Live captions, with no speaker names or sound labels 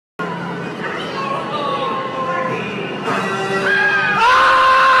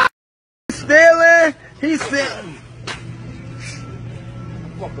He said,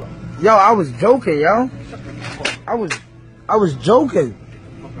 yo, I was joking, yo. I was joking.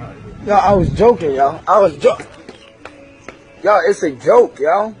 Yo, I was joking, yo. Yo, it's a joke,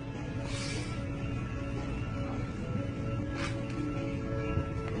 yo.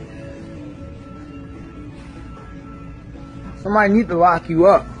 Somebody need to lock you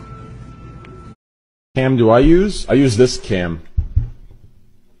up. Cam do I use? I use this cam.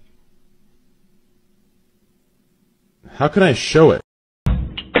 How can I show it?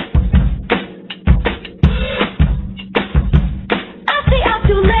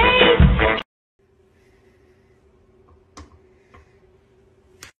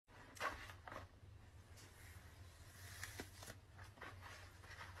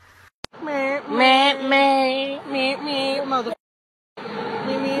 Mother.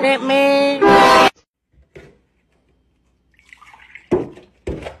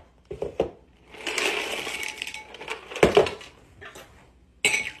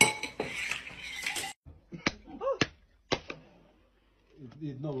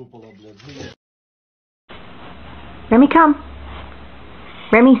 Remy, come.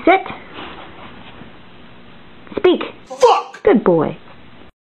 Remy, sit. Speak. Fuck! Good boy.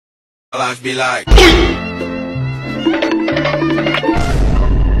 Life be like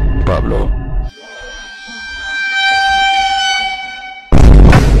Pablo.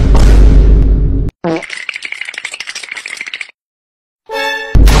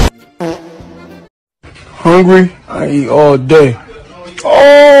 Hungry? I eat all day.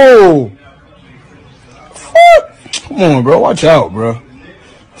 Oh! Fuck! Come on, bro. Watch out, bro.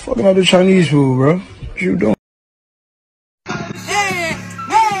 Fucking up the Chinese food, bro. What you doing?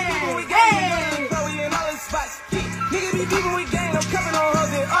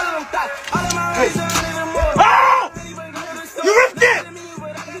 You ripped it!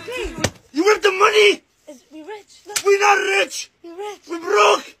 You ripped the money! We rich. We're not rich! We're rich. We're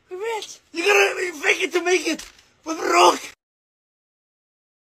broke! We're rich. You gotta fake it to make it! We're broke!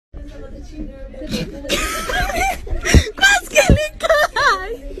 Más que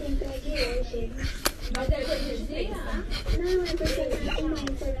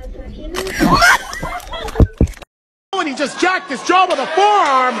And he just jacked his jaw with a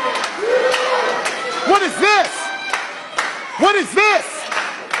forearm. What is this? What is this?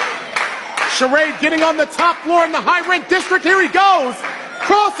 Charade getting on the top floor in the high rent district. Here he goes,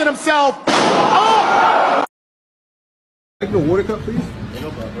 crossing himself. Oh! Take the water cup, please.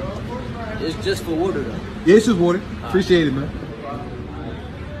 It's just for water, though. Yeah, it's just water. Appreciate it, man.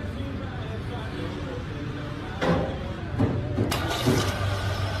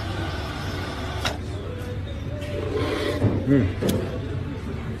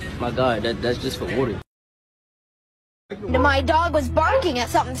 My God, that's just for water. My dog was barking at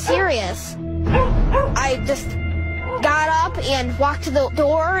something serious. I just got up and walked to the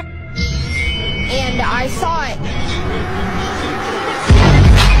door, and I saw it.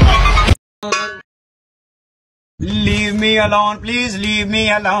 Leave me alone, please leave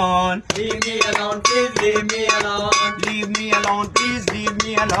me alone. Leave me alone, please leave me alone. Leave me alone, please leave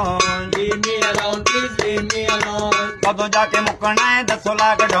me alone. Leave me alone, please leave me alone. कदों जाके मुकना है 10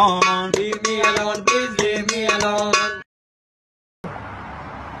 lakh don. Leave me alone, please leave me alone.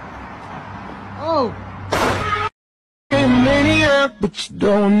 Oh! Hey, maniac, but you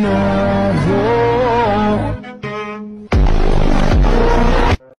don't know.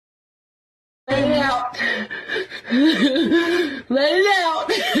 Let it out. Let it out.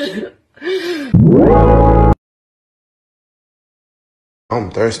 I'm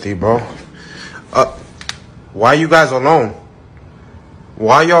thirsty, bro. Why you guys alone?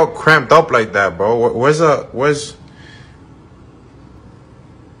 Why y'all cramped up like that, bro? Where's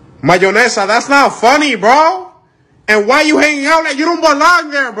Mayonesa? That's not funny, bro. And why you hanging out like you don't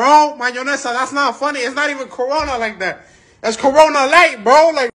belong there, bro? Mayonesa, that's not funny. It's not even Corona like that. That's Corona Light,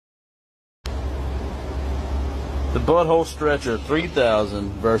 bro. Like. The Butthole Stretcher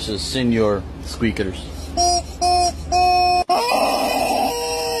 3000 versus Senior Squeakers.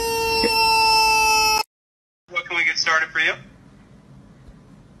 What can we get started for you?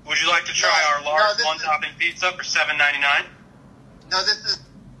 Would you like to try our large one-topping pizza for $7.99? No, this is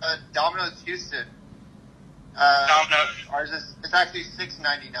Domino's Houston. Domino's. Ours is, it's actually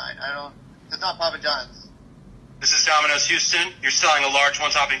 $6.99. It's not Papa John's. This is Domino's Houston. You're selling a large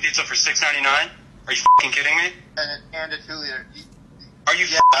one-topping pizza for $6.99? Are you fucking kidding me? And a 2-liter. Are you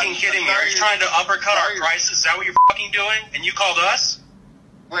fucking kidding me? Are you trying to uppercut our prices? Is that what you're fucking doing? And you called us?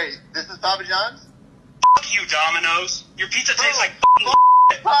 Wait, this is Papa John's? Fuck you, Domino's. Your pizza tastes like fucking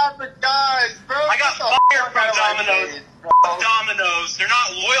Papa John's, bro. I got fired from Domino's. Domino's. Domino's. They're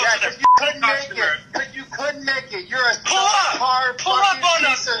not loyal to their customers. Because you couldn't make it. You're a Pull up! car Pull up on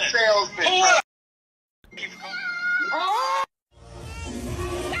us! salesman. Pull up!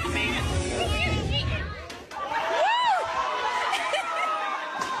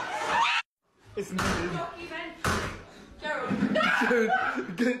 It's not. Dude,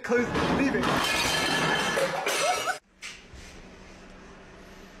 get close.